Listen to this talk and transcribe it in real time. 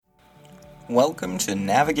Welcome to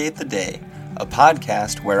Navigate the Day, a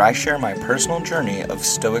podcast where I share my personal journey of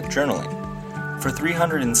Stoic journaling. For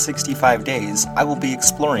 365 days, I will be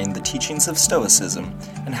exploring the teachings of Stoicism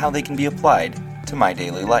and how they can be applied to my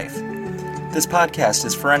daily life. This podcast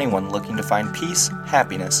is for anyone looking to find peace,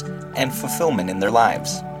 happiness, and fulfillment in their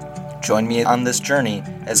lives. Join me on this journey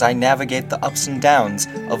as I navigate the ups and downs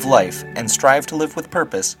of life and strive to live with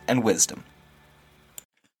purpose and wisdom.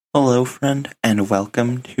 Hello, friend, and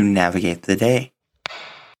welcome to Navigate the Day.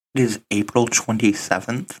 It is April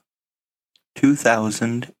 27th,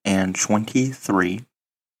 2023.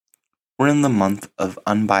 We're in the month of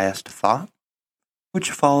unbiased thought,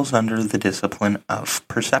 which falls under the discipline of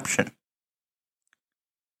perception.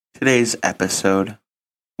 Today's episode,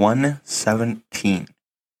 117.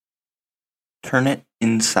 Turn it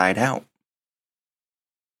inside out.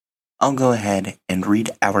 I'll go ahead and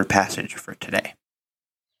read our passage for today.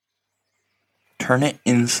 Turn it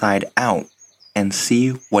inside out and see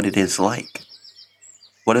what it is like.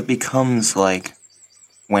 What it becomes like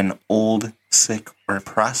when old, sick, or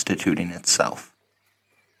prostituting itself.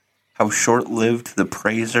 How short-lived the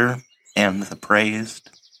praiser and the praised,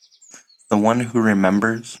 the one who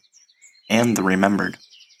remembers and the remembered.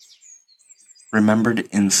 Remembered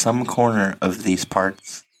in some corner of these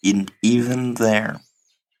parts, even there,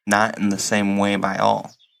 not in the same way by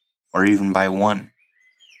all, or even by one.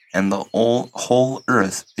 And the whole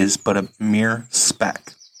earth is but a mere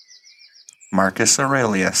speck. Marcus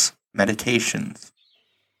Aurelius, Meditations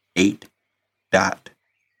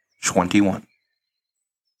 8.21.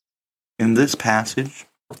 In this passage,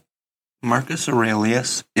 Marcus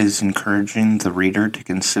Aurelius is encouraging the reader to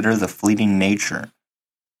consider the fleeting nature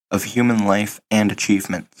of human life and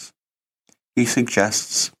achievements. He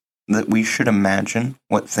suggests that we should imagine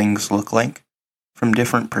what things look like from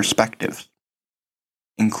different perspectives,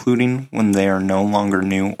 including when they are no longer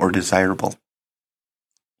new or desirable.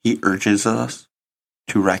 He urges us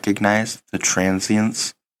to recognize the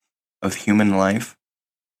transience of human life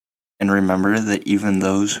and remember that even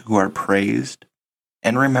those who are praised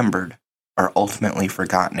and remembered are ultimately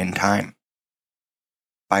forgotten in time.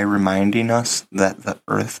 By reminding us that the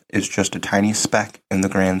earth is just a tiny speck in the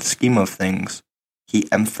grand scheme of things, he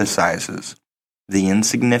emphasizes the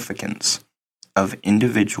insignificance of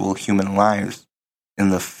individual human lives in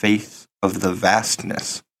the face of the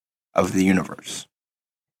vastness of the universe.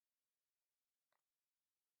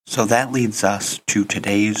 So that leads us to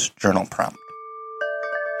today's journal prompt.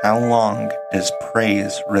 How long does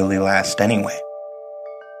praise really last anyway?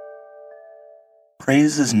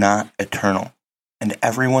 Praise is not eternal, and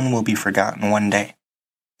everyone will be forgotten one day.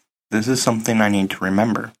 This is something I need to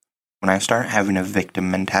remember when I start having a victim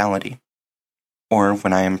mentality, or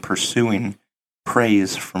when I am pursuing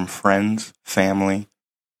praise from friends, family,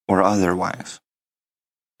 or otherwise.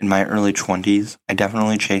 In my early 20s, I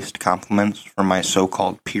definitely chased compliments from my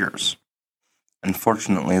so-called peers.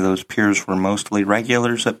 Unfortunately, those peers were mostly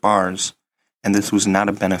regulars at bars, and this was not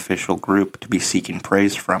a beneficial group to be seeking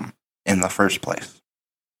praise from in the first place.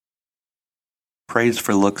 Praise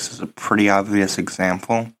for looks is a pretty obvious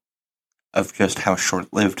example of just how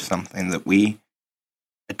short-lived something that we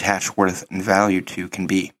attach worth and value to can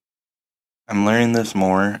be. I'm learning this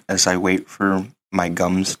more as I wait for my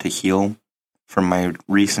gums to heal from my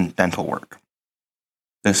recent dental work.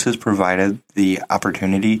 This has provided the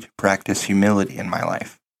opportunity to practice humility in my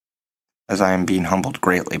life, as I am being humbled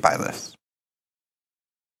greatly by this.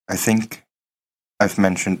 I think I've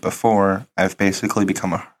mentioned before, I've basically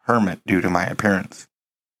become a hermit due to my appearance,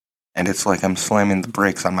 and it's like I'm slamming the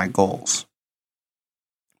brakes on my goals.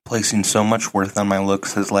 Placing so much worth on my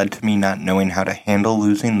looks has led to me not knowing how to handle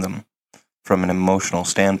losing them from an emotional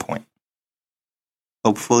standpoint.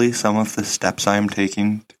 Hopefully, some of the steps I am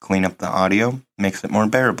taking to clean up the audio makes it more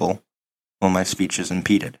bearable when my speech is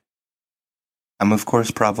impeded. I'm of course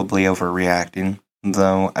probably overreacting,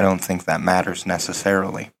 though I don't think that matters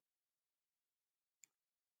necessarily.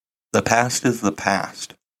 The past is the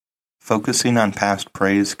past. Focusing on past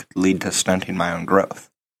praise could lead to stunting my own growth,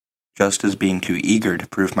 just as being too eager to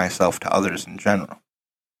prove myself to others in general.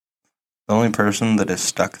 The only person that has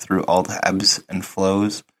stuck through all the ebbs and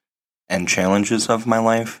flows and challenges of my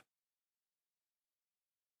life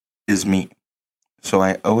is me. So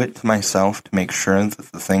I owe it to myself to make sure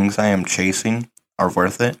that the things I am chasing are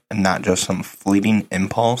worth it and not just some fleeting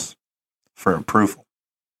impulse for approval.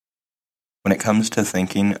 When it comes to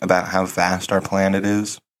thinking about how vast our planet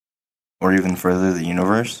is, or even further the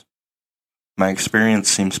universe, my experience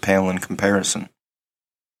seems pale in comparison.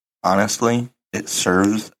 Honestly, it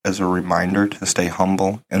serves as a reminder to stay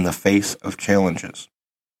humble in the face of challenges,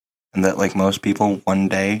 and that like most people, one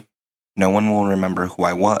day, no one will remember who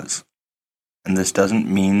I was, and this doesn't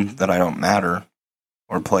mean that I don't matter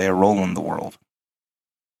or play a role in the world.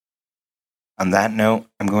 On that note,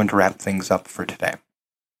 I'm going to wrap things up for today.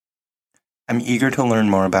 I'm eager to learn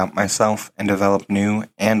more about myself and develop new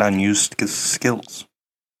and unused skills.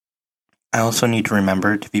 I also need to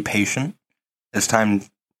remember to be patient, as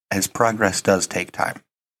progress does take time.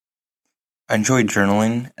 I enjoy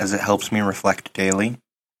journaling as it helps me reflect daily,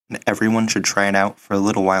 and everyone should try it out for a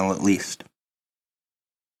little while at least.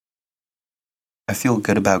 I feel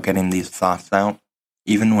good about getting these thoughts out,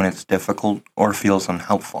 even when it's difficult or feels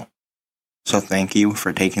unhelpful. So thank you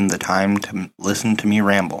for taking the time to listen to me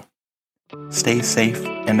ramble. Stay safe,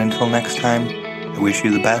 and until next time, I wish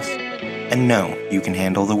you the best, and know you can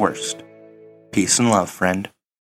handle the worst. Peace and love, friend.